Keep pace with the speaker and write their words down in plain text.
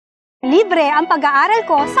Libre ang pag-aaral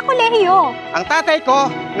ko sa kolehiyo. Ang tatay ko,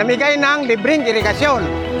 namigay ng libreng irigasyon.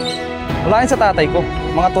 Wala sa tatay ko.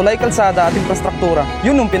 Mga tulay, kalsada at infrastruktura,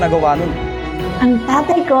 yun yung pinagawa nun. Ang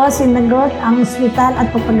tatay ko sinagot ang ospital at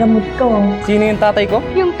papagamot ko. Sino yung tatay ko?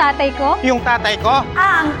 Yung tatay ko? Yung tatay ko,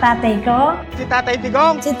 Ang tatay ko? si Tatay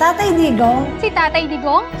Digong. Si Tatay Digong? Si Tatay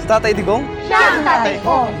Digong? Si Tatay Digong? Siya ang tatay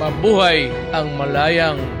ko. Mabuhay ang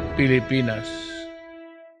malayang Pilipinas.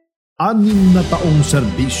 6 na taong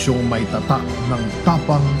serbisyong may tatak ng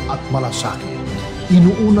tapang at malasakit.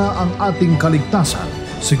 Inuuna ang ating kaligtasan,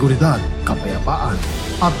 seguridad, kapayapaan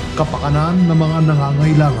at kapakanan ng mga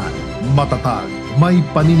nangangailangan. Matatag, may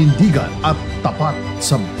paninindigan at tapat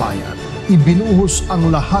sa bayan. Ibinuhos ang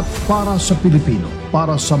lahat para sa Pilipino,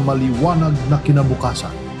 para sa maliwanag na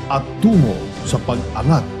kinabukasan at tungo sa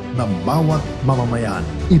pag-angat ng bawat mamamayan.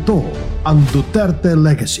 Ito ang Duterte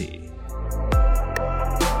Legacy.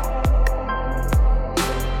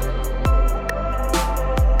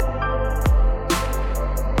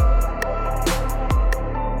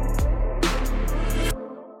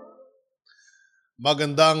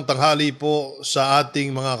 Magandang tanghali po sa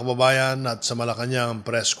ating mga kababayan at sa Malacañang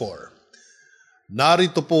Press Corps.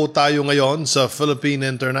 Narito po tayo ngayon sa Philippine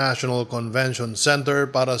International Convention Center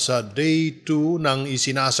para sa Day 2 ng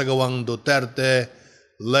isinasagawang Duterte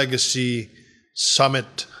Legacy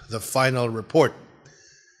Summit, the final report.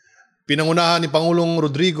 Pinangunahan ni Pangulong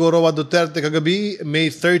Rodrigo Roa Duterte kagabi,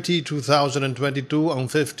 May 30, 2022, ang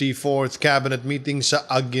 54th Cabinet Meeting sa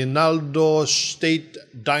Aguinaldo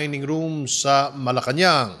State Dining Room sa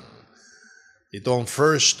Malacañang. Ito ang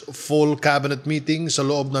first full cabinet meeting sa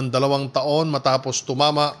loob ng 2 taon matapos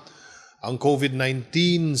tumama ang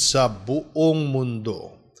COVID-19 sa buong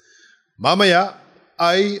mundo. Mamaya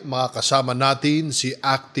ay makakasama natin si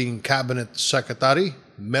Acting Cabinet Secretary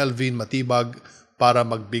Melvin Matibag para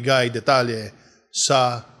magbigay detalye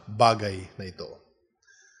sa bagay na ito.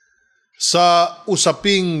 Sa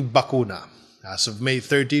usaping bakuna, as of May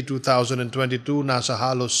 30, 2022, nasa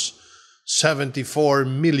halos 74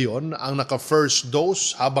 million ang naka-first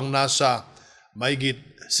dose habang nasa mahigit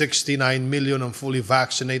 69 million ang fully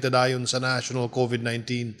vaccinated ayon sa National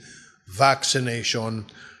COVID-19 Vaccination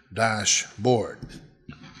Dashboard.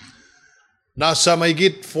 Nasa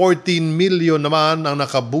mahigit 14 million naman ang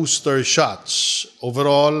naka-booster shots.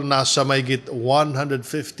 Overall, nasa mahigit 150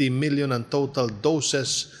 million ang total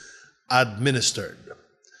doses administered.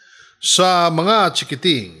 Sa mga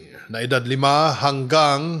chikiting na edad 5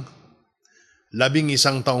 hanggang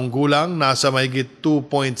 11 taong gulang, nasa mahigit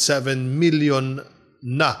 2.7 million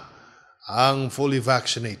na ang fully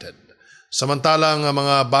vaccinated. Samantalang ang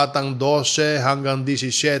mga batang 12 hanggang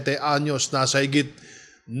 17 anyos, nasa higit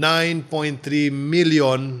 9.3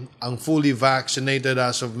 million ang fully vaccinated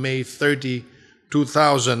as of May 30,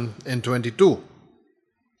 2022.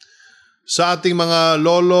 Sa ating mga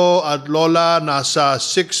lolo at lola, nasa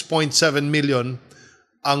 6.7 million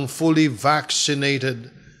ang fully vaccinated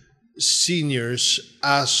seniors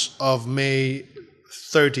as of May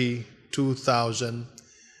 30,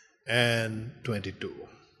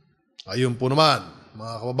 2022. Ayun po naman,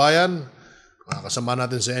 mga kababayan, mga kasama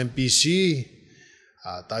natin sa MPC,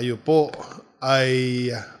 tayo po ay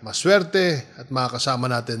maswerte at makakasama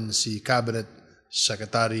natin si Cabinet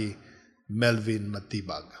Secretary Melvin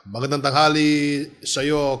Matibag. Magandang tanghali sa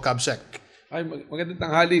iyo, Cabsec. Ay, magandang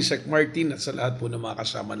tanghali, Sec Martin, at sa lahat po ng mga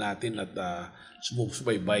kasama natin at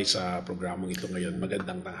sumusubaybay sa programang ito ngayon.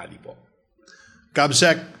 Magandang tanghali po.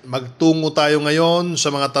 Cabsec, magtungo tayo ngayon sa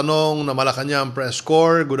mga tanong na Malacañang Press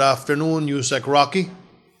Corps. Good afternoon, Yusek Rocky.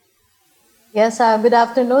 Yes, good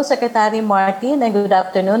afternoon, Secretary Martin, and good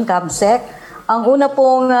afternoon, Cabsec. Ang una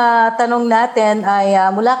pong tanong natin ay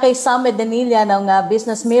mula kay Sam Medanilla ng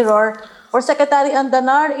Business Mirror. For Secretary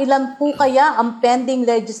Andanar, ilan po kaya ang pending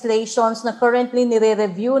legislations na currently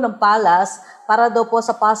nire-review ng Palace para daw po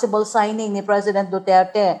sa possible signing ni President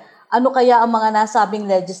Duterte? Ano kaya ang mga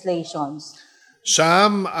nasabing legislations?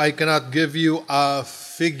 Sam, I cannot give you a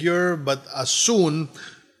figure, but as soon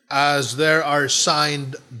as there are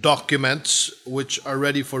signed documents which are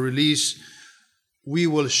ready for release, we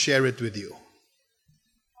will share it with you.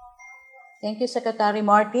 Thank you, Secretary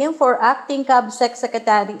Martin. For Acting Cabsec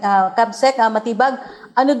Secretary Cabsec Matibag,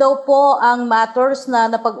 ano daw po ang matters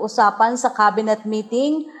na napag-usapan sa cabinet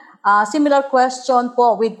meeting? Similar question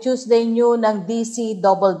po with Tuesday New ng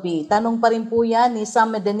DCBB. Tanong pa rin po yan ni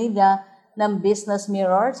Sam Medanilla ng Business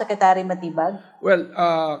Mirror, Secretary Matibag. Well,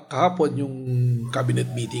 kahapon yung cabinet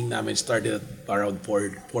meeting namin started at around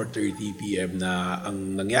 4:30 p.m. na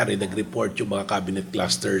ang nangyari, nag-report yung mga cabinet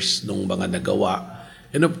clusters nung mga nagawa.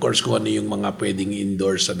 And of course, kung ano yung mga pwedeng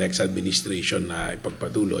endorse sa next administration na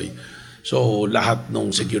ipagpatuloy. So lahat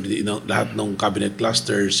ng security, lahat ng cabinet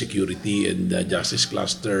cluster, security and justice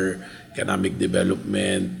cluster, economic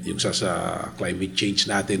development, yung sa climate change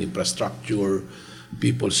natin, infrastructure,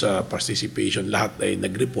 people's participation, lahat ay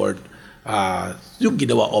nag-report yung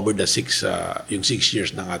ginawa over the yung 6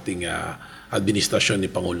 years ng ating administrasyon ni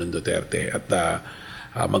Pangulong Duterte. At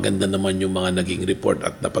maganda naman yung mga naging report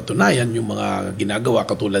at napatunayan yung mga ginagawa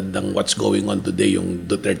katulad ng what's going on today, yung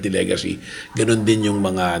Duterte legacy. Ganun din yung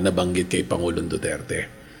mga nabanggit kay Pangulong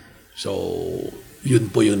Duterte. So,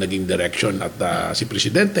 yun po yung naging direction at si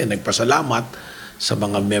Presidente nagpasalamat sa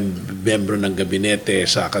mga membro ng gabinete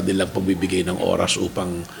sa kanilang pagbibigay ng oras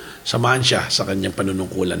upang samahan siya sa kanyang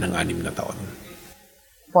panunungkulan ng 6 na taon.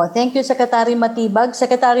 Thank you, Secretary Matibag.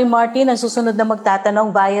 Secretary Martin, ang susunod na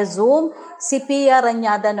magtatanong via Zoom, si Pia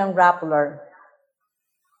Ranyada ng Rappler.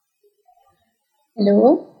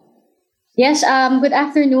 Hello? Yes, good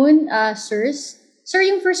afternoon, sirs. Sir,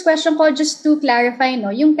 yung first question ko, just to clarify,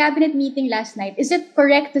 no, yung cabinet meeting last night, is it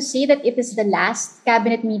correct to say that it is the last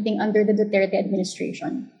cabinet meeting under the Duterte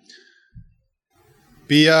administration?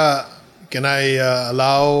 Pia, can I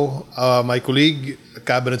allow my colleague,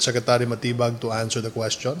 Cabinet Secretary Matibag, to answer the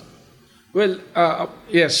question? Well,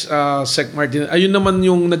 yes, Sec. Martin, ayun naman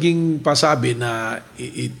yung naging pasabi na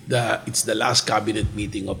it's the last cabinet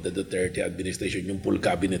meeting of the Duterte administration, yung full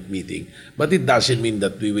cabinet meeting. But it doesn't mean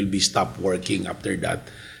that we will be stopped working after that.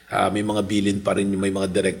 May mga bilin pa rin, may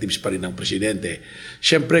mga directives pa rin ng Presidente.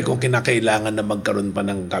 Siyempre, kung kinakailangan na magkaroon pa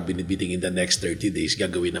ng cabinet meeting in the next 30 days,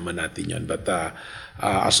 gagawin naman natin yun. But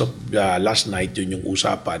as of last night, yun yung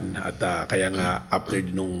usapan. At kaya nga, after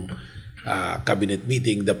nung cabinet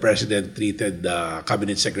meeting, the President treated the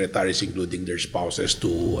cabinet secretaries, including their spouses,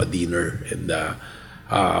 to a dinner and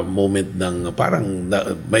moment ng parang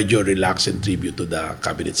medyo relax and tribute to the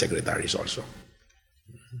cabinet secretaries also.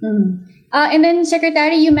 And then,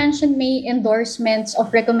 Secretary, you mentioned may endorsements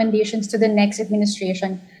of recommendations to the next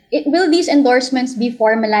administration. Will these endorsements be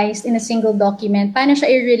formalized in a single document? Paano siya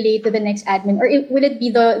i-relate to the next admin? Or will it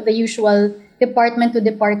be the usual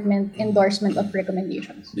department-to-department endorsement of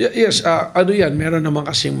recommendations? Yes, ano yan, meron naman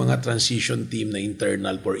kasing mga transition team na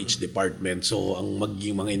internal for each department. So, ang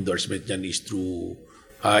magiging mga endorsement yan is through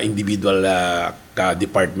individual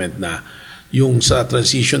department na. Yung sa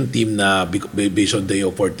transition team na based on Day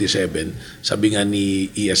of 47, sabi nga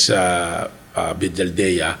ni ES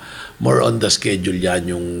Bidaldea, more on the schedule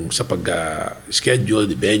yan, yung sa pag-schedule,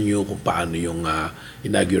 the venue, kung paano yung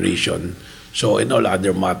inauguration. So, in all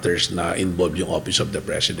other matters na involve yung Office of the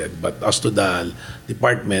President. But as to the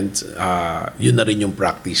department, yun na rin yung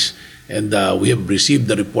practice. And we have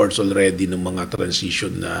received the reports already ng mga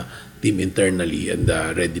transition na team internally and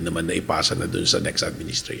ready naman na ipasa na dun sa next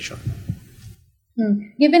administration.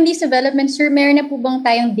 Given these developments, sir, meron na po bang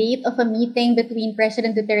tayong date of a meeting between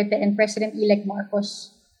President Duterte and President-elect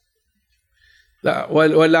Marcos?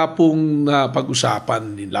 Wala pong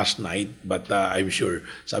pag-usapan last night, but I'm sure,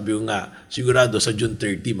 sabi ko nga, sigurado sa June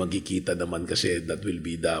 30 magkikita naman kasi that will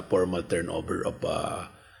be the formal turnover of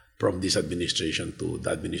from this administration to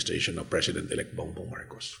the administration of President-elect Bongbong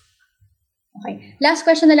Marcos. Okay. Last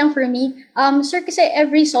question na lang for me. Sir, kasi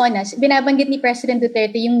every SONAS, binabanggit ni President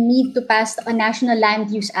Duterte yung need to pass a National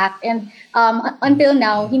Land Use Act and until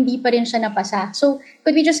now, hindi pa rin siya napasa. So,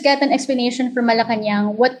 could we just get an explanation from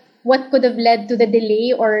Malacañang what could have led to the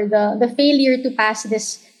delay or the failure to pass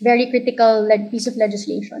this very critical piece of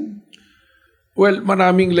legislation? Well,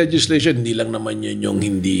 maraming legislation, hindi lang naman yun yung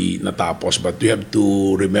hindi natapos. But we have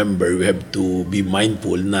to remember, we have to be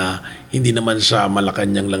mindful na hindi naman sa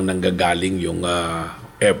Malacañang lang nanggagaling yung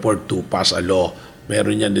effort to pass a law.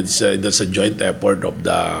 Meron yan, that's a joint effort of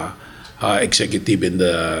the executive and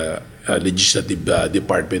the legislative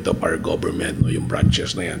department of our government, no, yung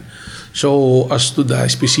branches na yan. So, as to the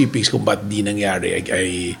specifics kung ba't di nangyari,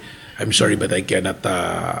 I'm sorry, but I cannot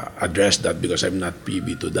address that because I'm not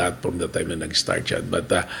privy to that from the time na nag-start yan. But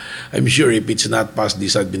I'm sure if it's not past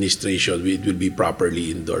this administration, it will be properly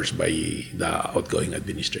endorsed by the outgoing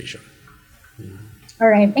administration. All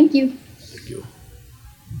right, thank you. Thank you.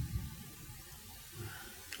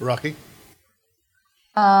 Rocky?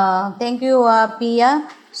 Thank you, Pia.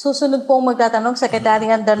 Susunod pong magtatanong, Secretary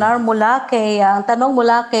Andanar, ang tanong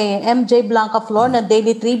mula kay MJ Blanca Flor ng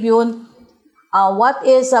Daily Tribune. What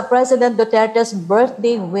is President Duterte's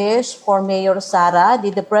birthday wish for Mayor Sara?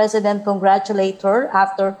 Did the President congratulate her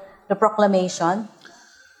after the proclamation?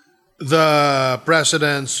 The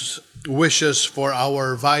President's wishes for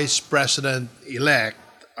our Vice President-elect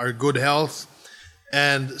are good health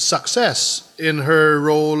and success in her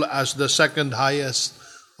role as the second highest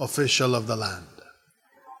official of the land.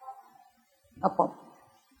 Opo.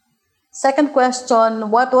 Second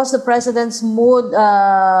question, what was the President's mood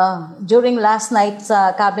during last night's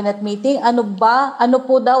cabinet meeting? Ano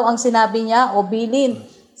po daw ang sinabi niya o bilin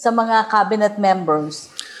sa mga cabinet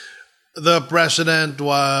members? The President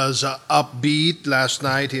was upbeat last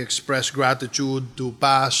night. He expressed gratitude to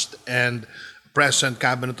past and present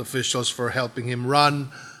cabinet officials for helping him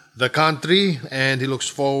run the country, and he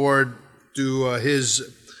looks forward to his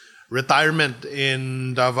retirement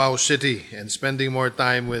in Davao City and spending more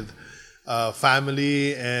time with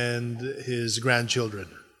family and his grandchildren.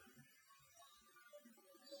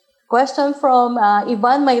 Question from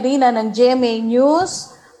Ivan Mayrina ng GMA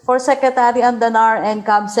News. For Secretary Andanar and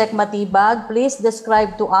Cabsec Matibag, please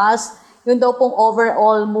describe to us yun daw pong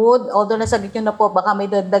overall mood. Although nasagot nyo na po, baka may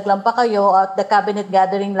dagdag lang pa kayo at the cabinet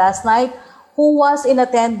gathering last night. Who was in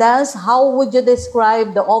attendance? How would you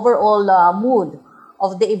describe the overall mood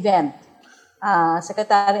of the event?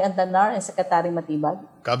 Secretary Andanar and Secretary Matibag.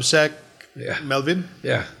 Cabsec, Yeah. Melvin?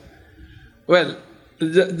 Yeah. Well,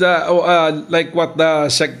 like what the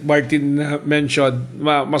Sec Martin mentioned,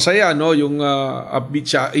 masaya no yung upbeat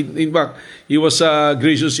siya. In fact, he was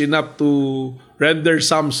gracious enough to render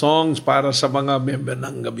some songs para sa mga member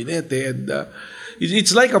ng gabinete, and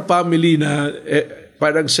it's like a family na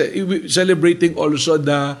parang celebrating also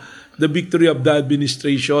the victory of the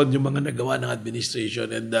administration, yung mga nagawa ng administration,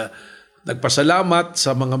 and nagpasalamat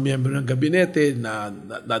sa mga miyembro ng gabinete na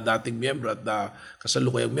dating miyembro at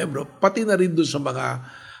kasalukuyang miyembro, pati na rin doon sa mga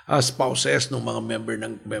spouses ng mga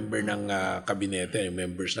member ng kabinete, yung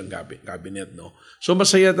members ng cabinet, no. So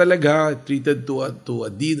masaya talaga, treated to a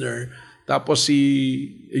dinner. Tapos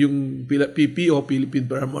yung PPO, Philippine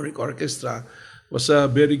Philharmonic Orchestra, was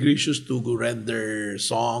very gracious to render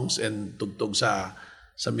songs and tugtog sa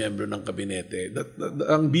miyembro ng kabinete.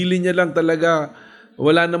 Ang bili niya lang talaga,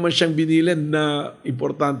 wala naman siyang binilin na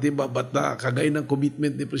importante ba, but kagaya ng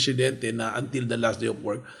commitment ni Presidente na until the last day of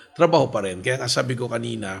work, trabaho pa rin. Kaya nga sabi ko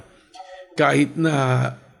kanina, kahit na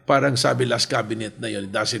parang sabi last cabinet na yun,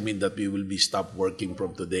 it doesn't mean that we will be stopped working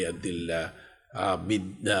from today until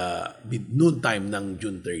mid noon time ng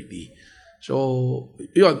June 30. So,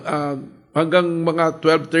 yun, hanggang mga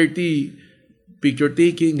 12:30, picture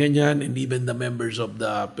taking, ganyan, and even the members of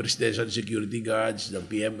the Presidential Security Guards, ng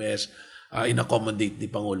PMS, in-accommodate ni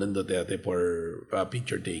Pangulong Duterte for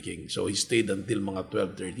picture taking. So he stayed until mga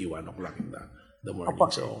 12:30, 1 o'clock in the morning. Opo.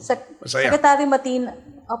 So, masaya.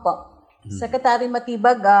 Secretary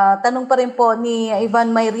Matibag, tanong pa rin po ni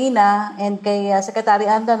Ivan Mayrina and kay Secretary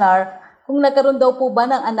Andanar, kung nagkaroon daw po ba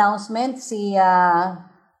ng announcement si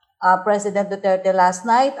President Duterte last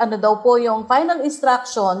night, ano daw po yung final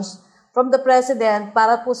instructions from the President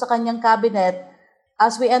para po sa kanyang cabinet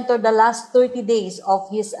as we enter the last 30 days of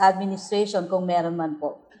his administration, kung meron man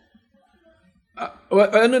po?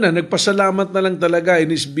 Nagpasalamat na lang talaga, and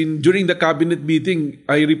it's been, during the cabinet meeting,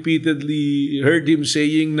 I repeatedly heard him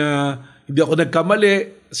saying na hindi ako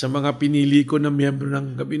nagkamali sa mga pinili ko na miyembro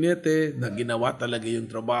ng kabinete, na ginawa talaga yung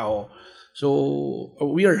trabaho. So,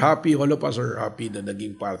 we are happy, all of us are happy na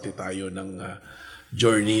naging parte tayo ng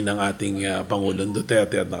journey ng ating Pangulong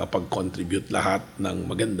Duterte at nakapag-contribute lahat ng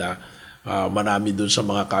maganda. Marami doon sa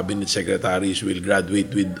mga cabinet secretaries will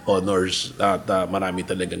graduate with honors at marami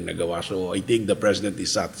talagang nagawa. So I think the President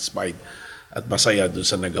is satisfied at masaya doon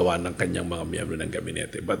sa nagawa ng kanyang mga miyembro ng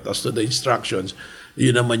gabinete. But as to the instructions,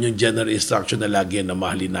 yun naman yung general instruction na lagi na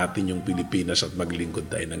mahalin natin yung Pilipinas at maglingkod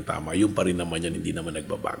tayo ng tama. Yun pa rin naman yan, hindi naman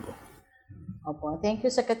nagbabago. Opo. Thank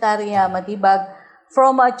you, Secretary Matibag.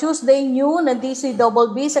 From Tuesday noon,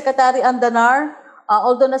 DCBB, Secretary Andanar,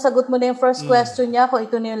 although nasagot mo na yung first question niya, kung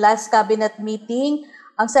ito na yung last cabinet meeting,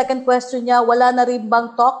 ang second question niya, wala na rin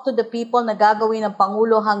bang talk to the people na gagawin ng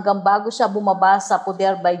Pangulo hanggang bago siya bumaba sa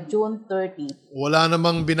poder by June 30? Wala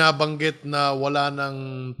namang binabanggit na wala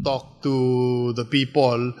nang talk to the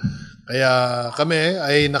people. Kaya kami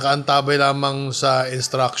ay nakaantabay lamang sa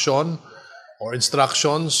instructions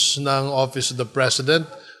ng Office of the President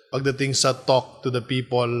pagdating sa talk to the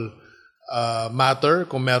people matter,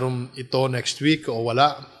 kung meron ito next week o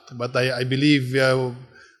wala. But I believe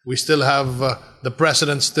we still have, the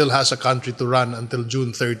President still has a country to run until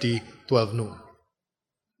June 30, 12 noon.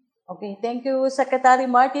 Okay, thank you, Secretary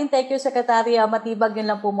Martin. Thank you, Secretary Matibag.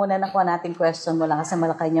 Yun lang po muna nakuha nating question mula sa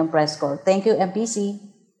Malacañang Press Corps. Thank you, MPC.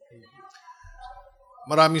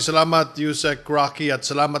 Maraming salamat, Yusek Rocky, at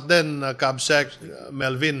salamat din, Cabsec,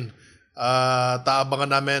 Melvin.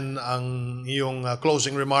 Taabangan namin ang iyong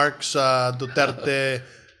closing remarks sa Duterte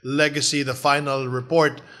Legacy, the final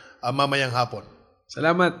report, mamayang hapon.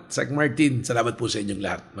 Salamat, Sec Martin. Salamat po sa inyong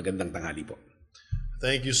lahat. Magandang tanghali po.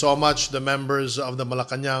 Thank you so much, the members of the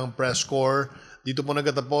Malacañang Press Corps. Dito po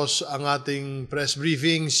nagtatapos ang ating press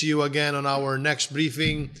briefing. See you again on our next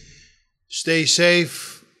briefing. Stay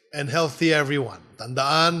safe and healthy everyone.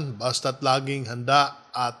 Tandaan, basta't laging handa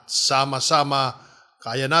at sama-sama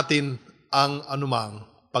kaya natin ang anumang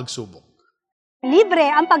pagsubok. Libre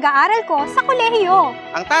ang pag-aaral ko sa kolehiyo.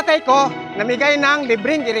 Ang tatay ko, namigay ng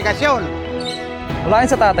libreng irigasyon. Mula yan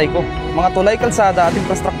sa tatay ko, mga tulay, kalsada at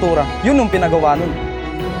infrastruktura, yun yung pinagawa nun.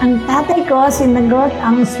 Ang tatay ko sinagot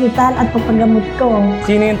ang ospital at papagamot ko.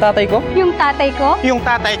 Sino yung tatay ko? Yung tatay ko, Yung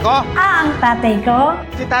tatay ko, Ang tatay ko,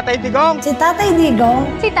 si Tatay Digong. si Tatay Digong,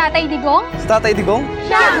 si Tatay Digong, Si Tatay Digong?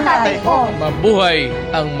 siya ang tatay ko. Mabuhay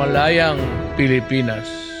ang malayang Pilipinas.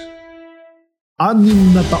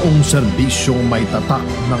 6 na taong serbisyong may tatak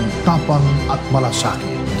ng tapang at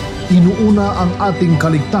malasakit. Inuuna ang ating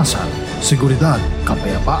kaligtasan, seguridad,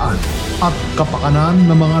 kapayapaan at kapakanan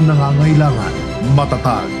ng mga nangangailangan.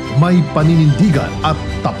 Matatag, may paninindigan at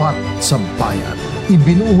tapat sa bayan.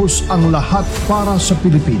 Ibinuhos ang lahat para sa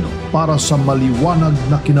Pilipino, para sa maliwanag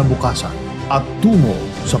na kinabukasan at tungo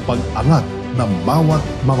sa pag-angat ng bawat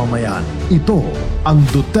mamamayan. Ito ang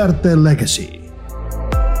Duterte Legacy.